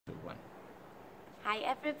Hi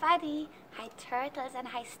everybody, hi turtles and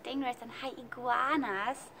hi stingrays and hi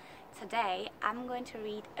iguanas. Today I'm going to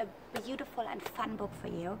read a beautiful and fun book for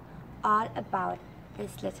you all about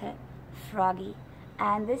this little froggy.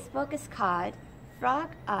 And this book is called Frog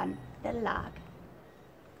on the Log.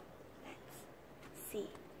 Let's see.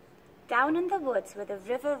 Down in the woods where the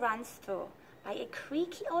river runs through, by a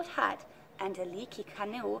creaky old hut and a leaky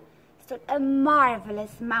canoe, stood a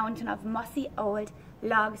marvelous mountain of mossy old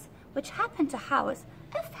logs which happened to house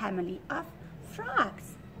a family of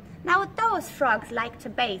frogs. Now those frogs like to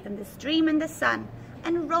bathe in the stream in the sun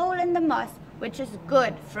and roll in the moss, which is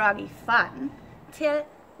good froggy fun, till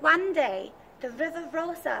one day the river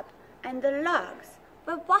rose up and the logs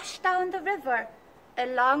were washed down the river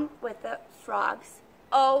along with the frogs.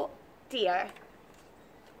 Oh dear.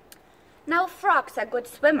 Now frogs are good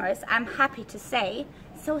swimmers, I'm happy to say,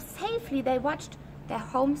 so safely they watched their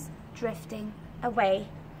homes drifting away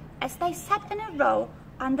as they sat in a row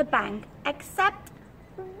on the bank, except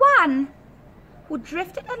one who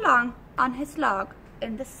drifted along on his log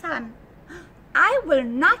in the sun. "I will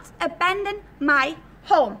not abandon my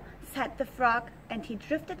home," said the frog, and he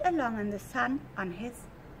drifted along in the sun on his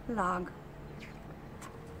log.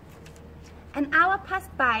 An hour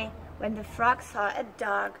passed by when the frog saw a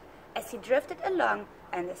dog as he drifted along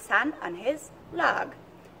in the sun on his log.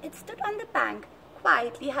 It stood on the bank,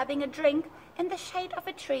 quietly having a drink in the shade of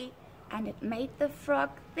a tree, and it made the frog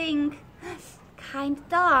think, "Kind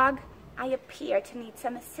dog, I appear to need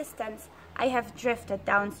some assistance. I have drifted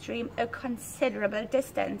downstream a considerable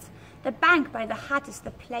distance. The bank by the hut is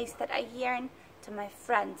the place that I yearn. To my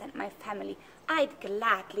friends and my family I'd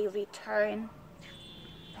gladly return."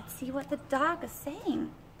 Let's see what the dog is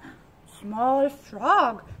saying. "Small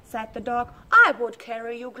frog," said the dog, "I would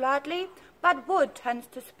carry you gladly, but wood tends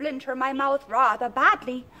to splinter my mouth rather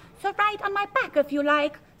badly. So ride on my back if you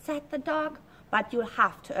like," said the dog, "but you'll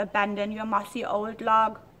have to abandon your mossy old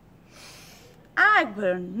log." "I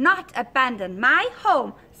will not abandon my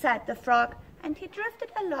home," said the frog, and he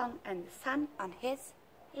drifted along in the sun on his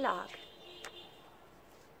log.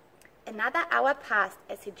 Another hour passed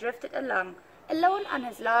as he drifted along, alone on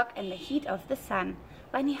his log in the heat of the sun,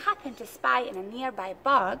 when he happened to spy in a nearby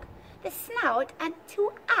bog the snout and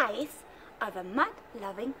two eyes of a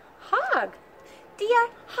mud-loving hog. "Dear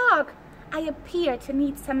hog, I appear to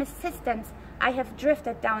need some assistance. I have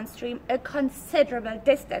drifted downstream a considerable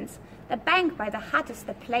distance. The bank by the hut is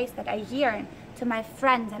the place that I yearn. To my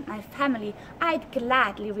friends and my family I'd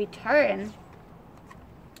gladly return."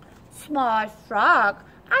 "Small frog,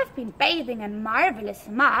 I've been bathing in marvelous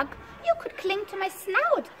muck. You could cling to my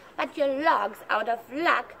snout, but your log's out of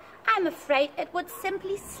luck. I'm afraid it would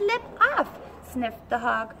simply slip off," sniffed the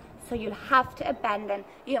hog, "so you'll have to abandon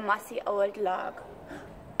your mossy old log."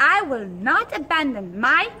 "I will not abandon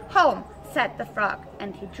my home," said the frog,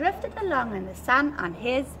 and he drifted along in the sun on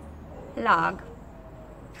his log.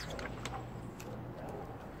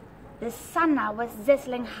 The sun now was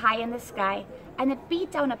sizzling high in the sky, and it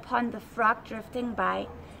beat down upon the frog drifting by,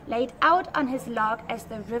 laid out on his log as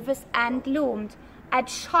the river's end loomed, at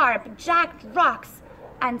sharp, jagged rocks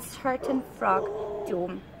and certain frog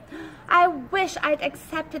doom. "I wish I'd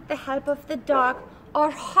accepted the help of the dog, or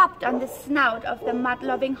hopped on the snout of the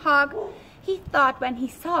mud-loving hog," he thought when he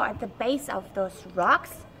saw at the base of those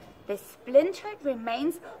rocks the splintered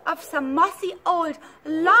remains of some mossy old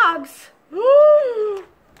logs.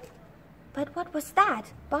 But what was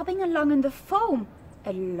that, bobbing along in the foam?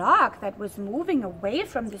 A log that was moving away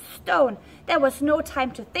from the stone. There was no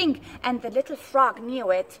time to think, and the little frog knew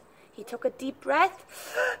it. He took a deep breath,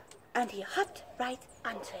 and he hopped right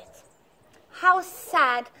onto it. "How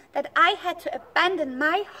sad that I had to abandon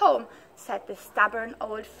my home," said the stubborn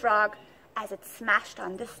old frog as it smashed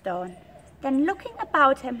on the stone. Then looking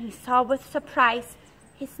about him, he saw with surprise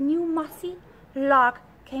his new mossy log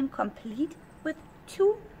came complete with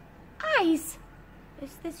two eyes.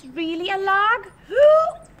 "Is this really a log?"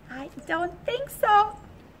 "I don't think so."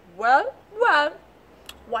 Well,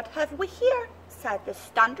 what have we here?" said the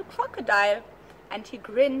stunned crocodile, and he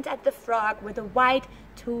grinned at the frog with a wide,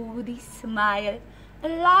 toothy smile. "A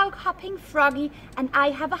log-hopping froggy, and I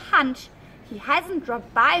have a hunch he hasn't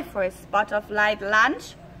dropped by for a spot of light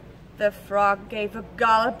lunch." The frog gave a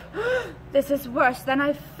gulp. "This is worse than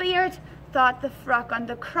I feared," thought the frog on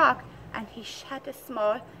the crock, and he shed a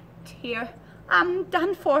small tear. "I'm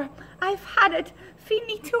done for. I've had it.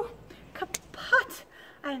 Finito. Kaput.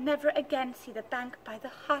 I'll never again see the bank by the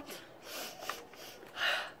hut."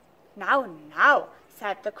 Now,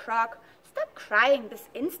 said the croc, "stop crying this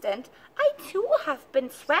instant. I too have been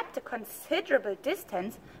swept a considerable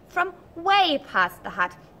distance from way past the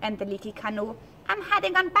hut and the leaky canoe. I'm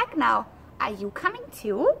heading on back now. Are you coming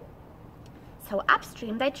too? So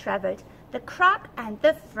upstream they traveled, the Croc and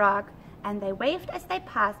the Frog, and they waved as they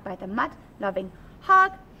passed by the mud-loving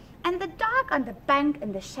Hog and the Dog on the bank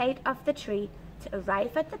in the shade of the tree, to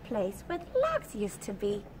arrive at the place where the logs used to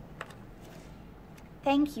be.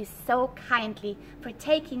 "Thank you so kindly for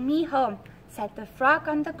taking me home," said the Frog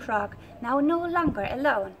on the Croc, now no longer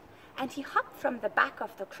alone. And he hopped from the back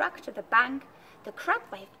of the Croc to the bank. The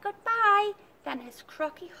Croc waved goodbye, then his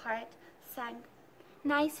croaky heart sank.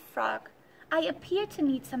 "Nice Frog, I appear to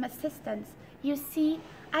need some assistance. You see,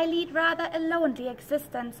 I lead rather a lonely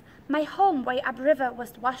existence. My home way upriver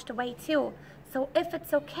was washed away too. So if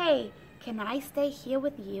it's okay, can I stay here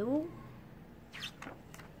with you?"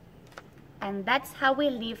 And that's how we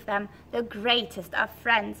leave them, the greatest of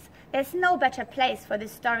friends. There's no better place for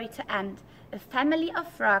this story to end. A family of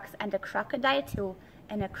frogs and a crocodile too,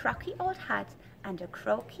 in a croaky old hut and a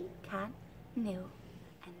croaky canoe.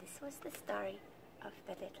 And this was the story of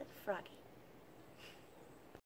the little froggy.